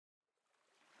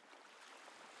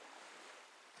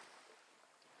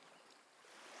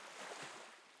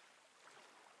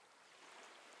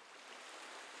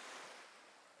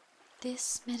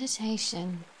This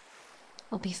meditation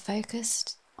will be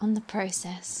focused on the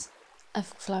process of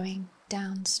flowing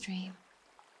downstream.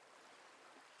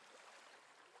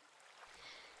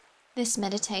 This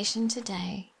meditation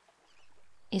today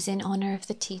is in honor of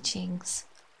the teachings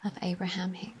of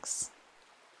Abraham Hicks.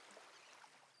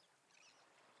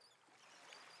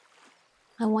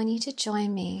 I want you to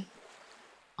join me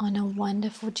on a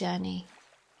wonderful journey.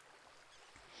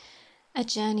 A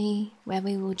journey where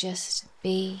we will just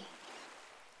be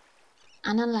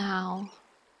and allow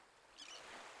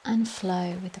and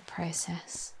flow with the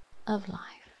process of life.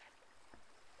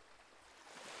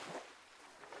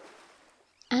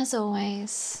 As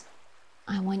always,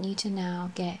 I want you to now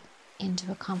get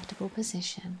into a comfortable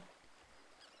position,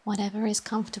 whatever is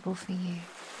comfortable for you.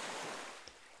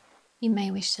 You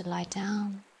may wish to lie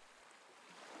down,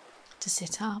 to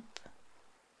sit up.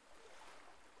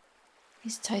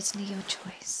 It's totally your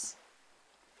choice.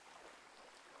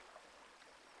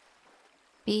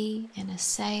 Be in a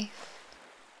safe,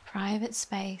 private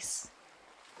space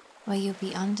where you'll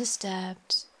be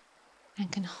undisturbed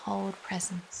and can hold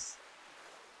presence.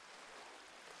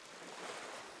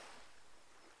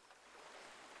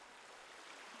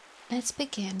 Let's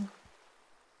begin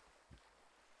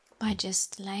by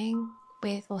just laying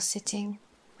with or sitting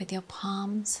with your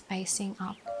palms facing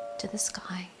up to the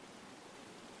sky,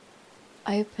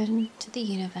 open to the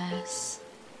universe,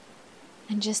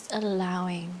 and just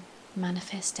allowing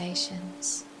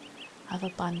manifestations of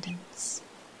abundance.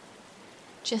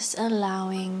 Just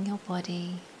allowing your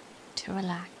body to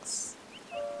relax.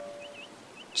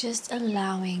 Just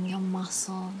allowing your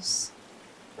muscles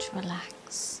to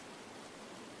relax.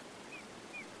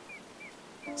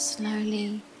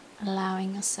 Slowly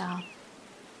allowing yourself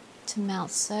to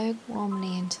melt so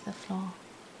warmly into the floor.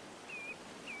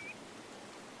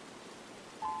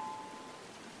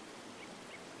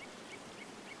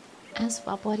 As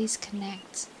our bodies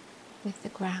connect with the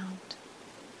ground,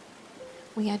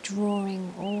 we are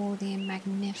drawing all the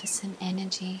magnificent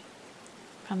energy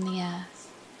from the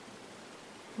earth,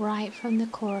 right from the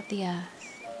core of the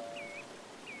earth.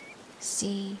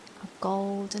 Sea of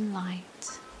golden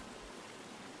light,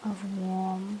 of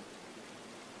warm,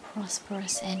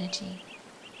 prosperous energy.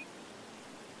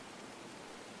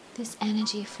 This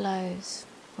energy flows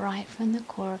right from the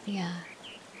core of the earth,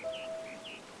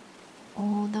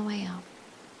 all the way up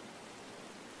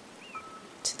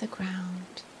to the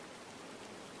ground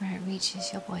where it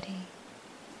reaches your body.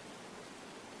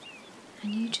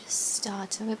 And you just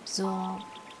start to absorb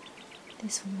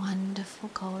this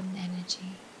wonderful golden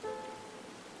energy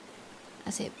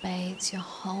as it bathes your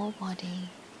whole body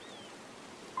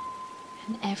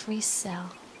and every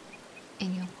cell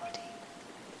in your body.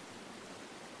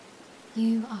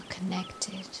 You are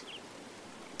connected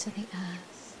to the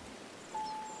earth.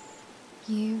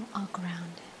 You are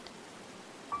grounded.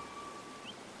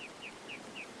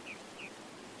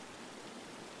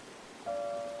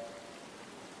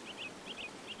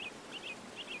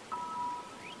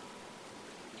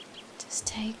 Just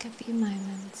take a few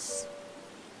moments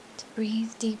to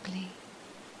breathe deeply.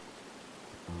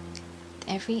 With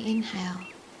every inhale,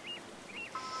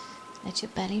 let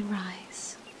your belly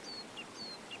rise.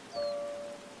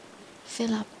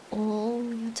 Fill up all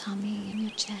your tummy and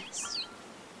your chest.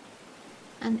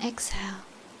 And exhale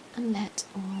and let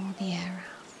all the air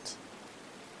out.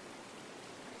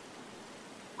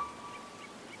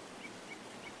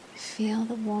 Feel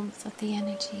the warmth of the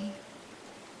energy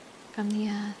from the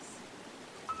earth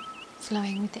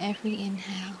flowing with every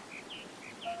inhale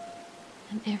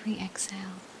and every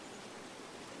exhale.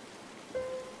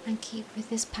 And keep with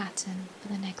this pattern for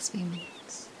the next few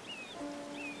minutes.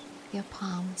 Your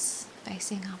palms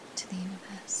facing up to the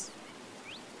universe.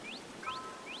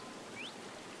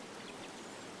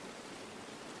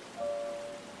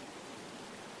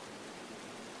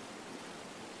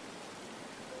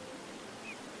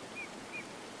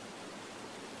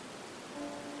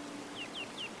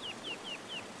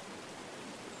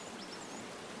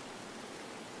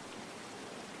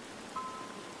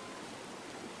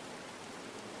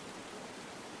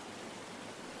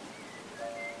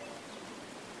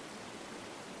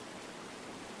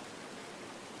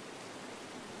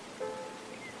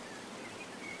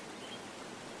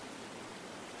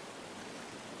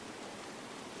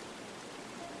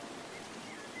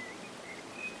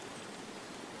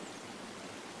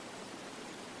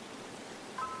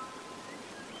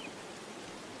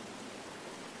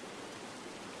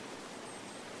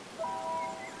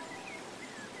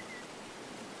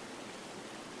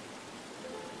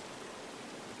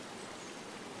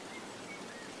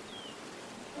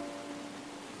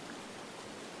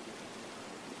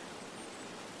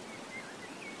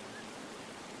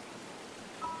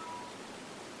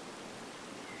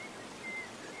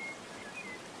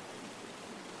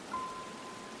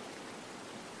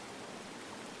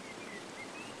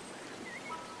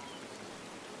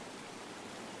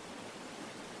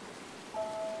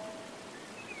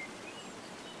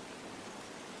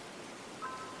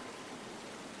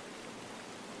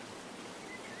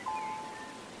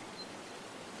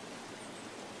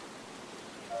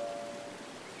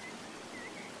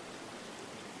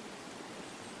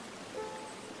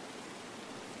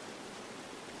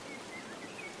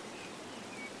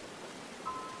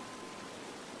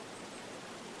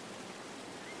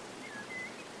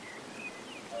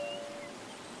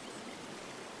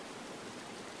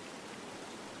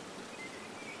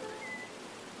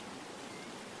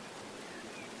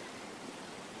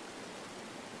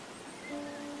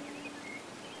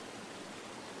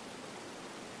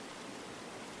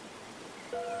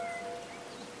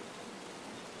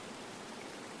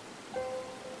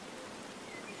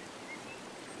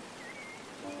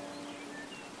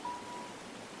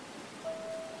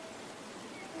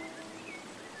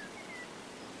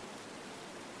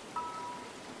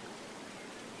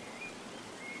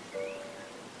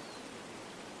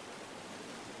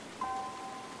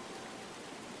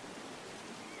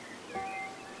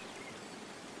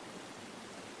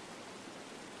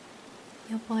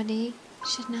 Your body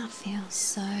should now feel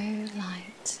so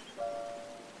light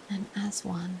and as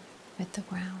one with the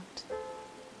ground.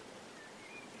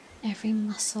 Every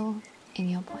muscle in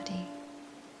your body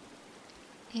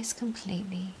is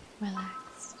completely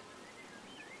relaxed,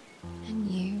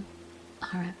 and you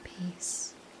are at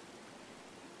peace.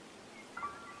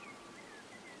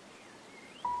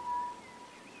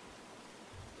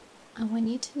 I want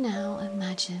you to now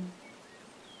imagine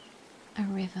a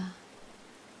river,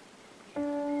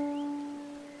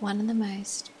 one of the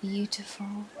most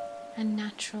beautiful and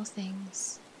natural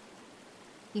things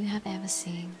you have ever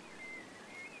seen.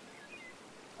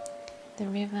 The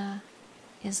river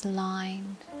is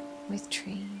lined with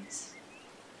trees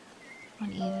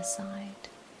on either side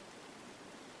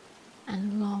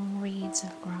and long reeds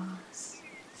of grass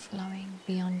flowing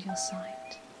beyond your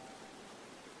sight.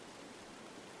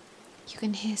 You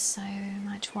can hear so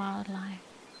much wildlife.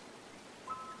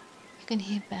 You can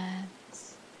hear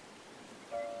birds.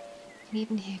 You can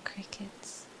even hear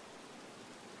crickets.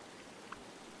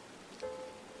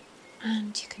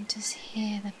 And you can just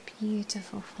hear the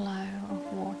beautiful flow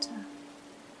of water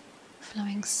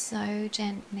flowing so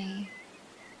gently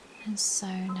and so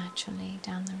naturally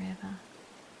down the river.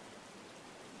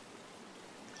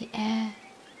 The air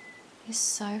is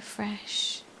so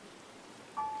fresh.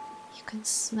 You can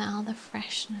smell the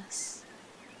freshness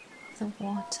of the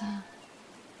water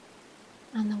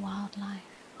and the wildlife.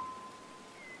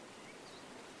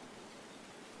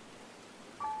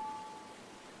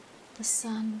 The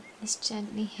sun is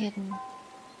gently hidden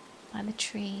by the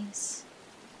trees.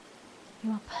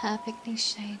 You are perfectly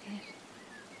shaded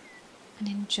and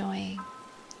enjoying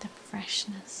the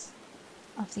freshness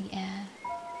of the air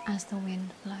as the wind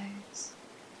blows.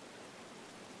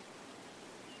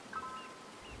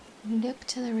 You look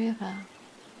to the river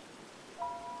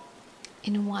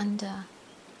in wonder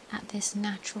at this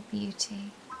natural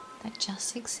beauty that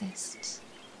just exists.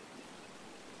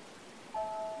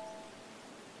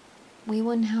 We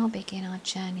will now begin our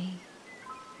journey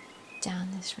down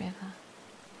this river,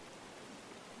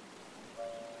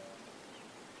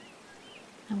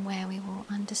 and where we will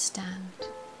understand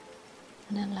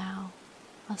and allow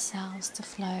ourselves to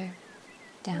flow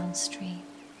downstream.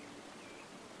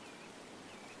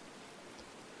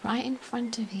 Right in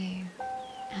front of you,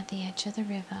 at the edge of the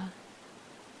river,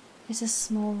 is a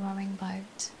small rowing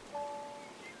boat,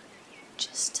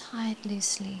 just tied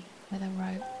loosely with a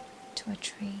rope to a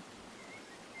tree.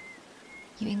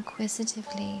 You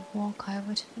inquisitively walk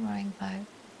over to the rowing boat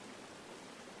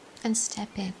and step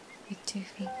in with 2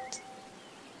 feet.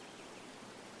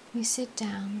 You sit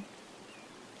down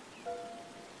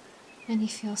and you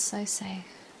feel so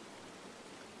safe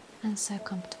and so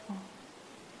comfortable.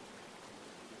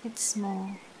 It's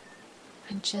small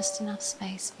and just enough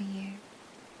space for you.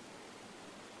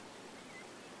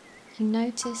 You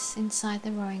notice inside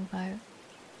the rowing boat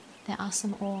there are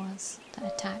some oars that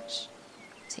attach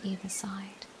to either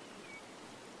side.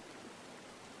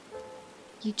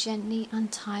 You gently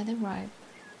untie the rope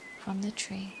from the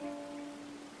tree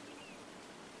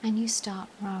and you start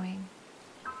rowing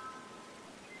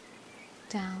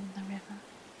down the river.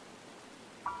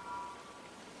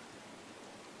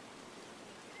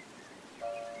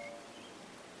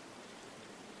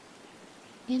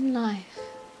 In life,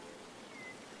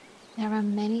 there are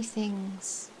many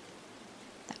things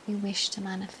that we wish to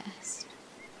manifest.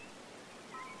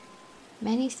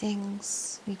 Many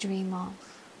things we dream of.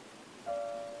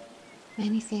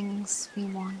 Many things we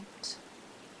want.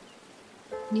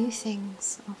 New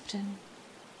things often,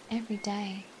 every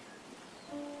day.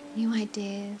 New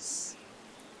ideas,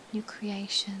 new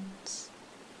creations,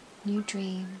 new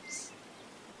dreams.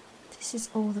 This is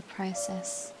all the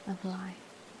process of life.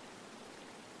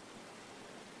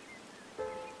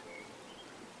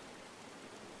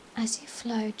 As you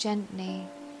flow gently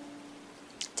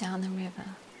down the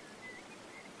river,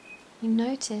 you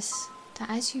notice that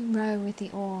as you row with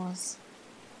the oars,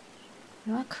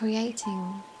 you are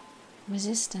creating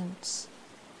resistance,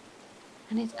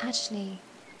 and it's actually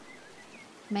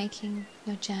making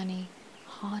your journey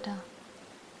harder.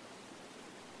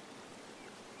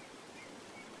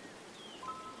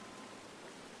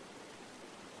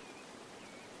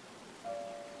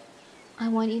 I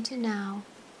want you to now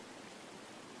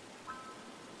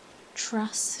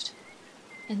trust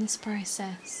in this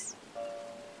process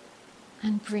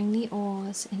and bring the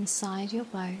oars inside your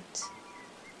boat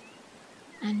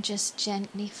and just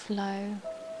gently flow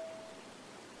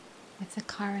with the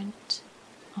current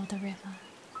of the river.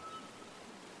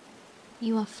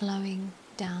 You are flowing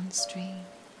downstream.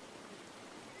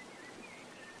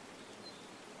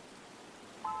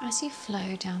 As you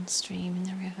flow downstream in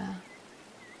the river,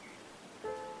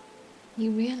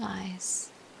 you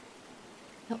realize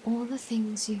that all the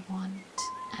things you want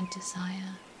and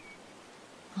desire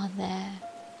are there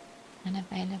and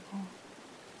available.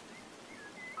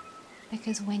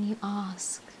 Because when you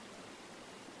ask,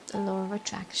 the law of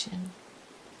attraction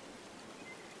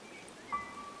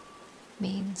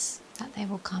means that they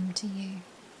will come to you,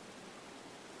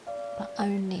 but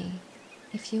only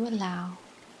if you allow,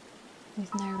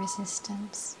 with no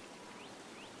resistance.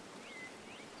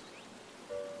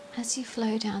 As you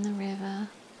flow down the river,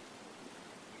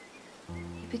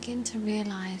 you begin to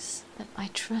realize that by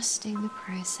trusting the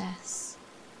process,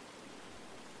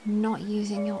 not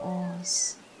using your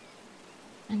oars,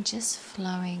 and just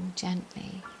flowing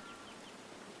gently,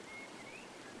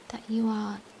 that you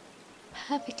are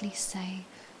perfectly safe.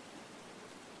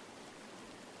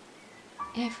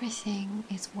 Everything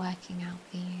is working out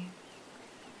for you.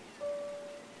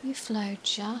 You flow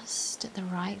just at the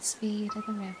right speed of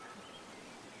the river,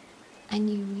 and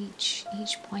you reach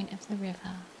each point of the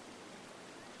river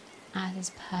as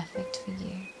is perfect for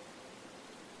you.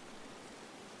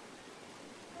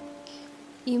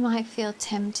 You might feel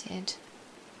tempted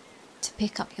to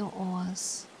pick up your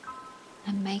oars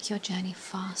and make your journey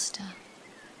faster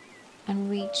and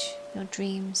reach your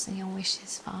dreams and your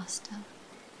wishes faster.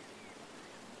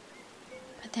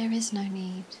 But there is no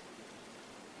need,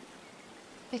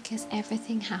 because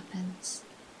everything happens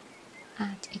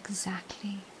at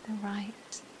exactly the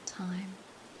right time.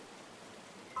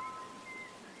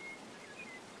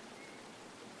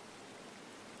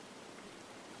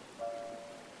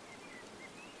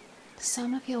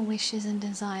 Some of your wishes and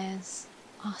desires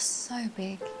are so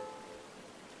big.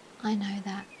 I know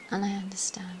that, and I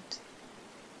understand,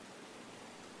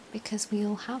 because we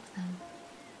all have them.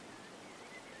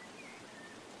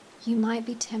 You might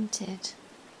be tempted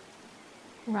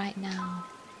right now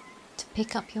to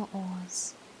pick up your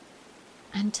oars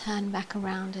and turn back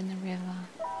around in the river,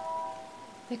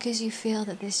 because you feel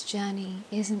that this journey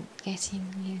isn't getting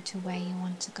you to where you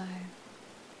want to go,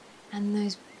 and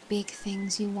those big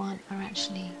things you want are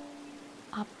actually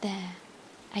up there,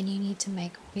 and you need to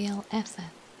make real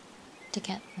effort to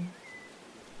get them.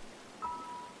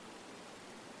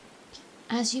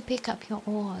 As you pick up your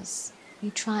oars,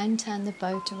 you try and turn the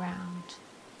boat around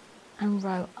and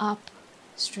row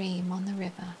upstream on the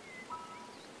river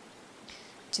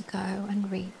to go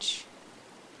and reach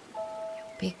your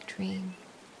big dream,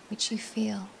 which you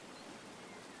feel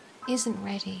isn't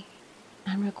ready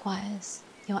and requires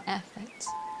your effort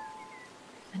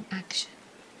and action.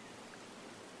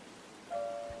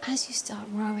 As you start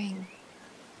rowing,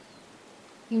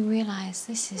 you realize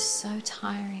this is so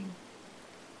tiring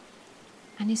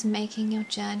and is making your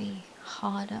journey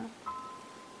harder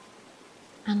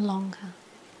and longer,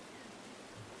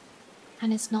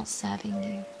 and it's not serving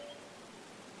you.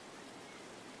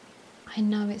 I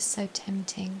know it's so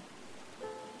tempting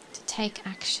to take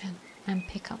action and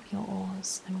pick up your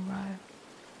oars and row,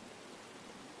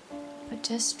 but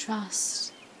just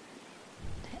trust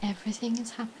that everything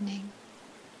is happening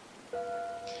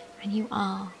and you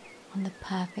are on the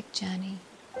perfect journey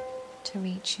to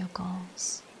reach your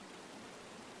goals.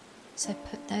 So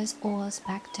put those oars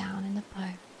back down in the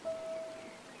boat,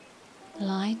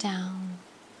 lie down,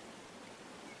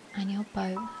 and your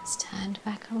boat has turned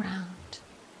back around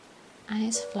and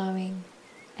is flowing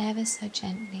ever so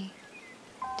gently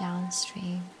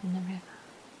downstream in the river.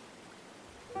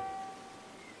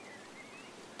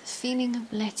 The feeling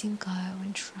of letting go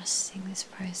and trusting this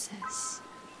process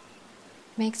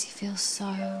makes you feel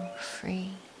so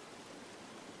free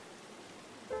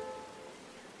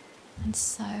and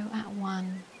so at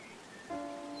one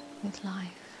with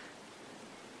life.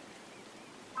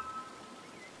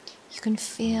 You can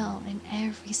feel in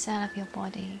every cell of your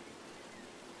body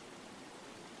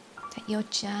that your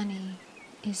journey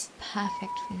is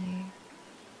perfect for you,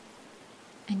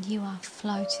 and you are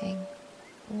floating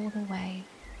all the way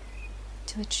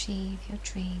to achieve your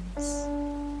dreams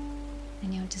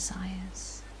and your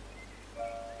desires.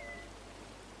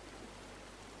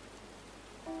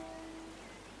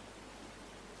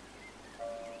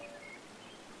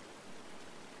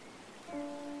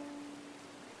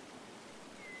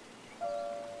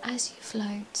 As you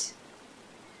float,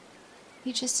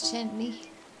 you just gently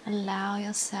allow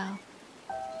yourself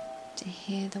to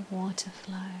hear the water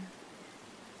flow.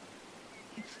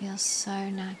 It feels so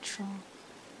natural,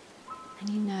 and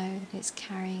you know that it's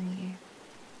carrying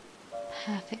you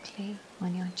perfectly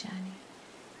on your journey.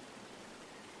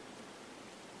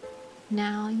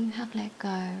 Now you have let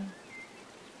go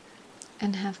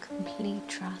and have complete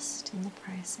trust in the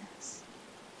process.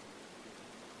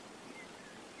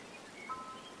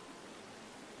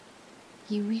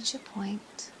 You reach a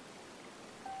point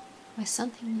where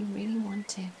something you really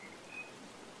wanted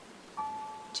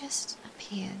just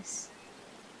appears.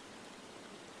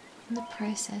 And the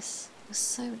process was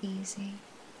so easy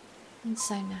and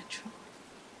so natural.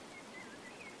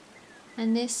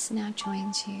 And this now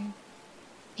joins you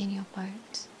in your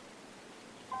boat.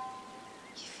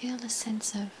 You feel a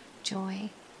sense of joy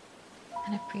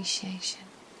and appreciation,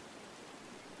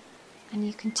 and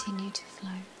you continue to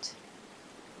float.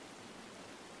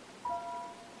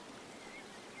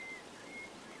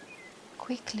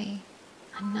 Quickly,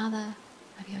 another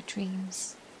of your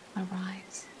dreams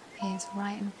arrives, appears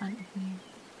right in front of you,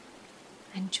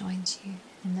 and joins you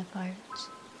in the boat.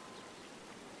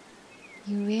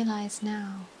 You realize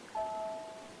now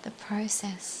the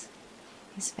process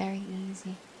is very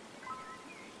easy.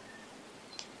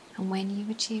 And when you've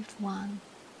achieved one,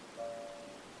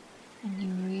 and you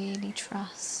really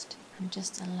trust and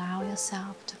just allow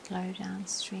yourself to flow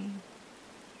downstream,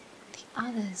 the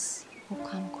others will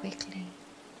come quickly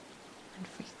and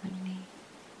frequently,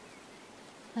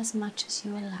 as much as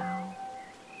you allow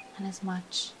and as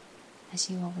much as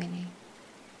you are willing.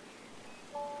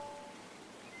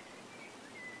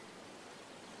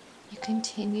 You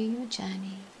continue your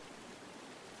journey,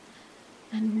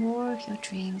 and more of your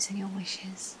dreams and your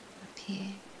wishes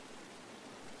appear.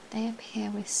 They appear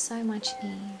with so much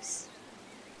ease,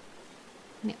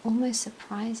 and it almost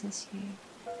surprises you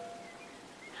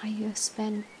how you have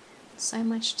spent so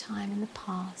much time in the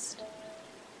past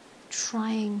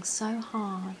trying so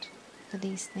hard for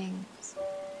these things.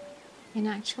 In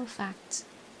actual fact,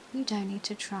 you don't need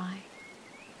to try.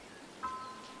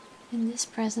 In this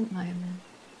present moment,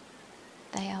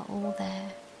 they are all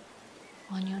there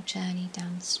on your journey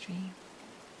downstream.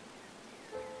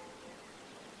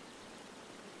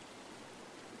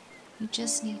 You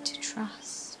just need to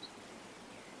trust,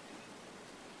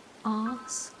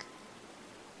 ask,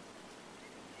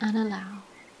 and allow,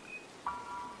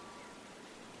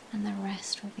 and the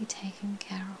rest will be taken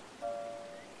care of.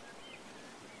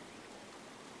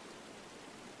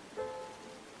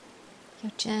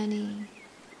 Your journey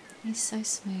is so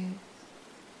smooth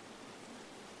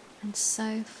and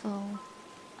so full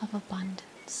of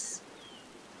abundance.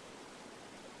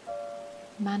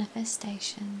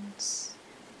 Manifestations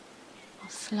are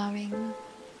flowing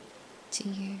to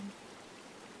you.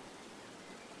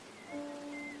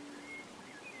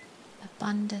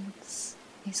 Abundance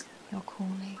is your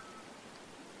calling.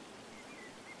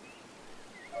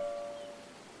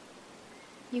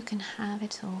 You can have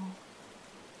it all.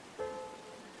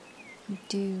 You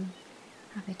do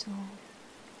have it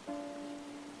all.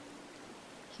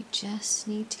 You just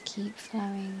need to keep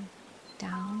flowing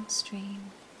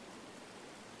downstream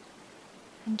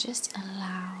and just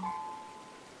allow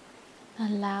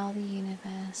the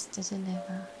universe to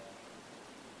deliver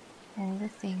all the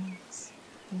things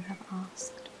you have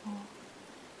asked for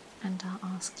and are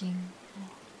asking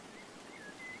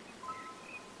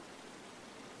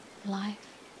for. Life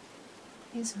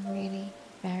is really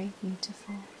very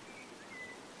beautiful.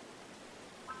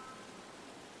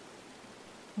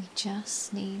 We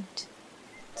just need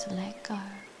to let go,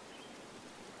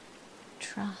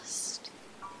 trust,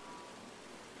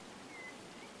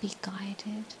 be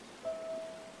guided,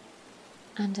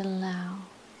 and allow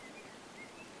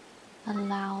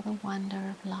the wonder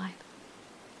of life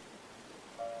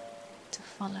to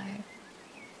follow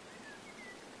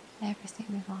everything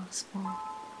we've asked for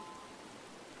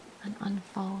and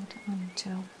unfold onto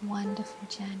a wonderful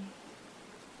journey.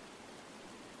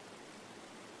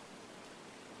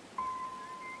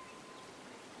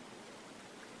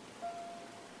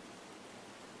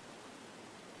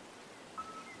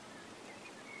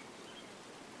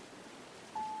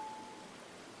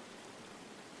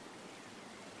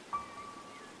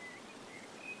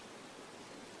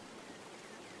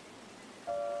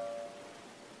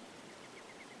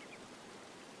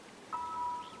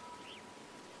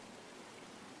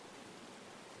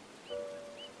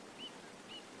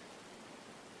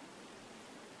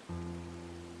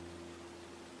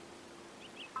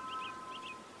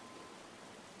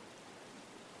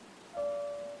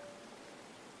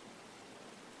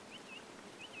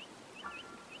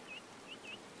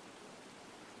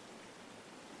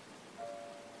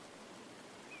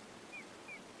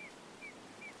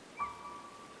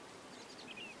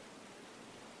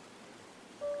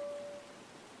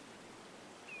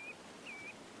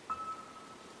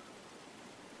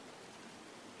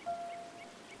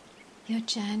 Your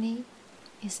journey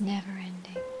is never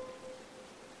ending.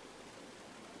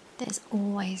 There's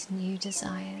always new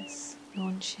desires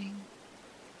launching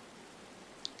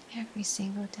every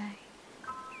single day.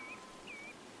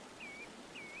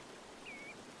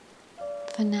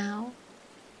 For now,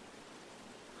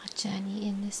 journey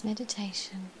in this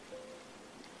meditation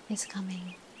is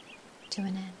coming to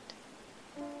an end.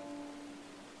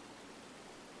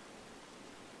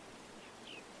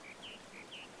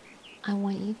 I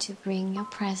want you to bring your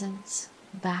presence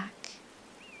back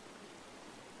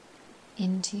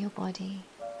into your body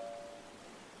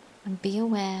and be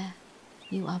aware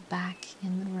you are back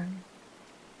in the room.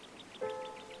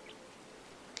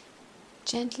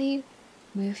 Gently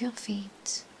move your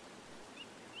feet,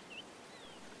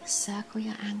 circle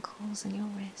your ankles and your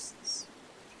wrists,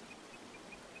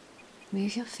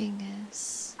 move your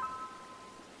fingers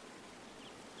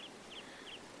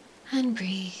and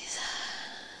breathe.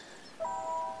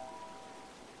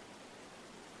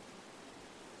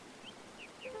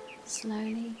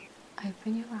 Slowly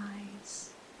open your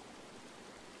eyes.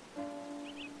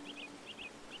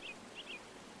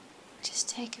 Just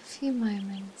take a few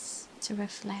moments to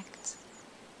reflect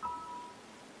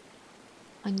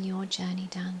on your journey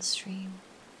downstream.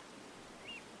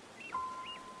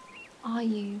 Are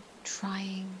you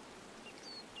trying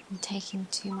and taking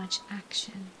too much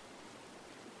action?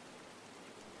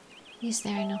 Is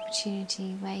there an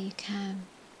opportunity where you can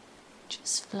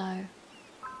just flow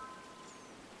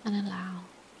and allow?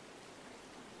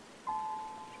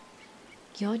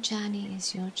 Your journey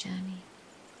is your journey.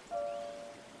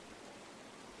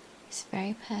 It's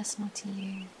very personal to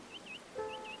you,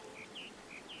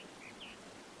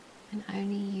 and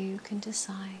only you can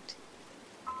decide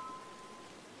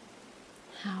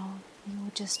how you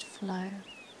will just flow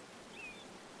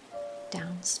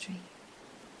downstream.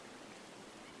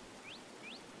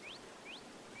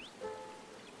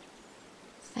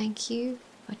 Thank you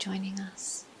for joining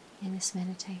us in this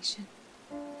meditation.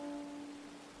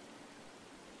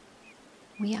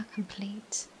 We are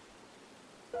complete,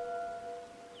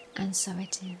 and so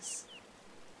it is.